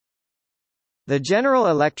The General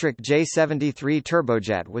Electric J73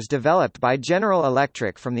 turbojet was developed by General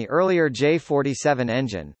Electric from the earlier J47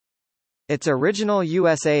 engine. Its original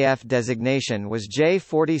USAF designation was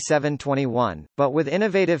J4721, but with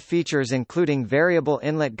innovative features including variable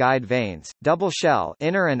inlet guide vanes, double shell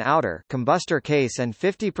inner and outer combustor case and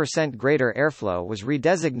 50% greater airflow was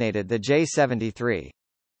redesignated the J73.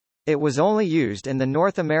 It was only used in the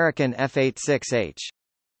North American F-86H.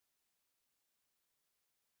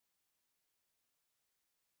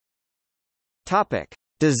 Topic: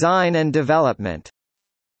 Design and development.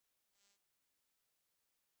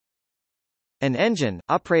 An engine,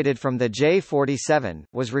 uprated from the J47,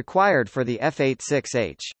 was required for the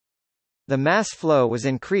F-86H. The mass flow was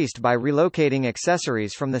increased by relocating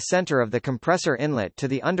accessories from the center of the compressor inlet to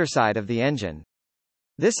the underside of the engine.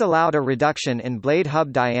 This allowed a reduction in blade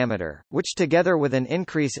hub diameter, which together with an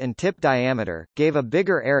increase in tip diameter, gave a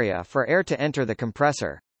bigger area for air to enter the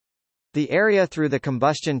compressor. The area through the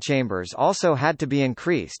combustion chambers also had to be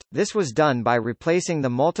increased. This was done by replacing the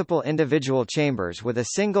multiple individual chambers with a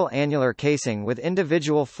single annular casing with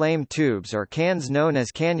individual flame tubes or cans known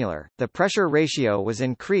as cannular. The pressure ratio was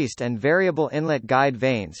increased and variable inlet guide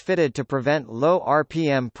vanes fitted to prevent low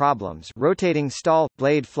RPM problems, rotating stall,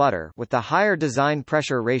 blade flutter with the higher design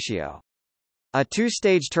pressure ratio. A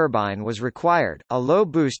two-stage turbine was required. A low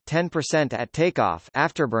boost 10% at takeoff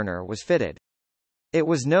afterburner was fitted. It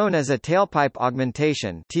was known as a tailpipe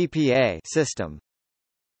augmentation (TPA) system.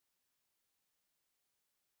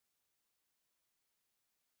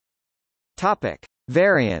 Topic: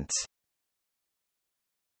 Variants.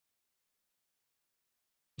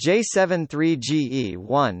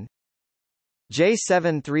 J73GE1,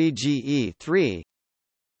 J73GE3,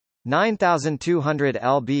 9200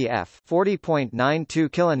 lbf, 40.92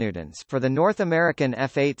 kilonewtons for the North American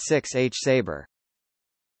F-86H Sabre.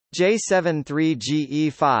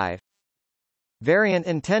 J73GE5 variant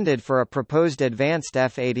intended for a proposed advanced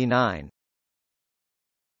F-89.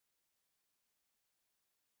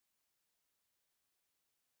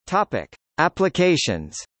 Topic: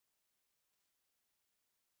 Applications.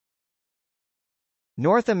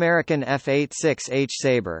 North American F-86H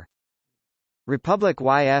Sabre, Republic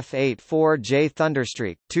YF-84J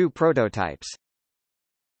Thunderstreak, 2 prototypes.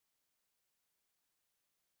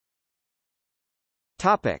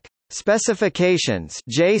 Topic: Specifications.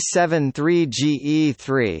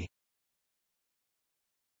 J73GE3.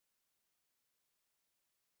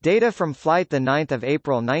 Data from flight 9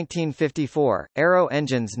 April 1954, Aero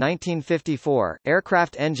engines 1954,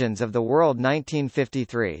 aircraft engines of the world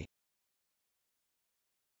 1953.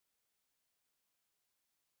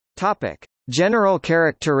 Topic: General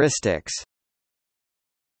characteristics.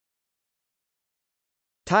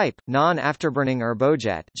 Type: non-afterburning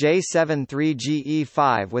turbojet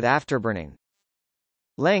J73GE5 with afterburning.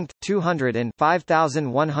 Length: 200 and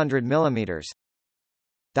 5,100 mm.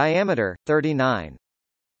 Diameter: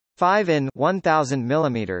 39.5 in 1,000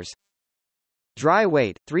 mm. Dry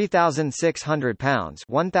weight: 3,600 pounds,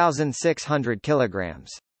 1,600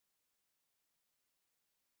 kilograms.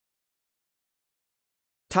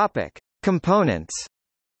 Topic: Components.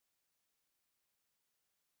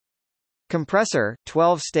 Compressor,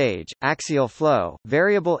 12-stage, axial flow,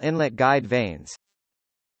 variable inlet guide vanes.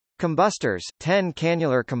 Combustors, 10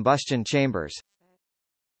 cannular combustion chambers.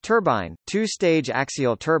 Turbine, 2-stage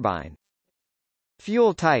axial turbine.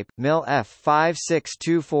 Fuel type, MIL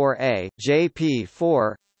F5624A,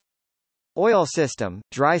 JP4. Oil system,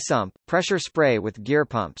 dry sump, pressure spray with gear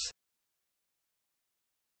pumps.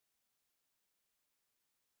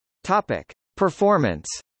 Topic: Performance.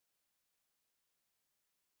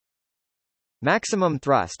 Maximum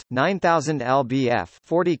thrust 9,000 lbf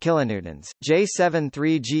 40 kilonewtons,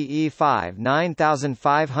 J73GE5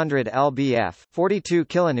 9,500 lbf 42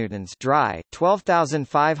 kilonewtons dry,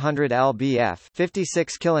 12,500 lbf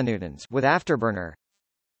 56 kilonewtons with afterburner.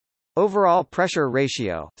 Overall pressure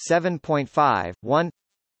ratio 7.5:1.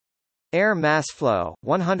 Air mass flow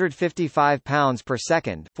 155 pounds per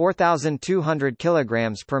second, 4,200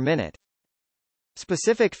 kilograms per minute.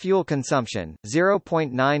 Specific fuel consumption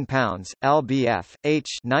 0.9 pounds lbf h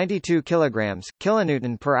 92 kilograms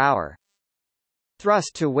kilonewton per hour.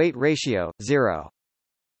 Thrust to weight ratio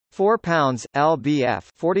 0.4 pounds lbf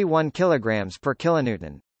 41 kilograms per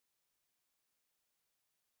kilonewton.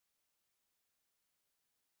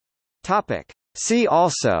 Topic: See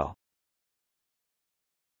also: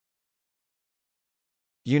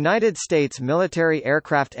 United States military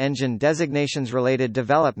aircraft engine designations related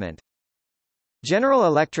development. General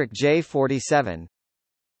Electric J47,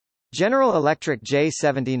 General Electric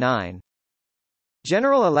J79,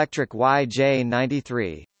 General Electric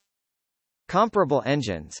YJ93. Comparable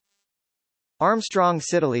engines. Armstrong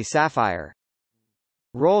Siddeley Sapphire,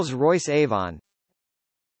 Rolls-Royce Avon,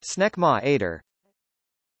 Snecma Ader,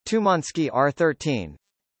 Tumansky R13,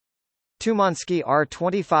 Tumansky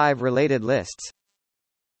R25. Related lists.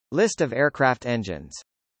 List of aircraft engines.